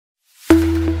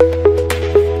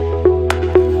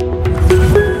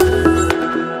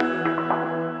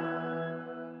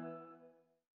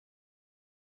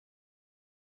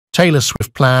Taylor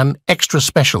Swift plan extra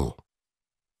special.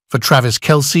 For Travis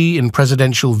Kelce in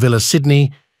Presidential Villa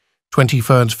Sydney,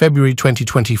 23rd February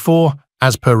 2024,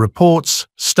 as per reports,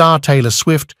 star Taylor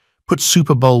Swift put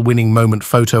Super Bowl winning moment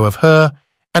photo of her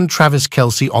and Travis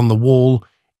Kelce on the wall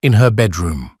in her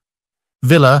bedroom.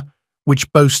 Villa,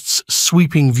 which boasts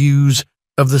sweeping views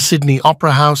of the Sydney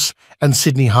Opera House and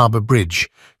Sydney Harbour Bridge,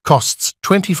 costs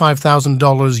 $25,000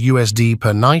 USD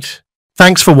per night.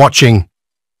 Thanks for watching.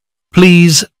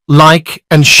 Please like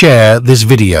and share this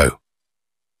video.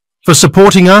 For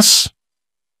supporting us,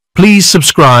 please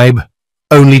subscribe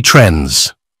Only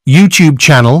Trends YouTube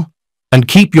channel and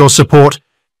keep your support.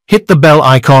 Hit the bell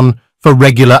icon for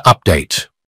regular update.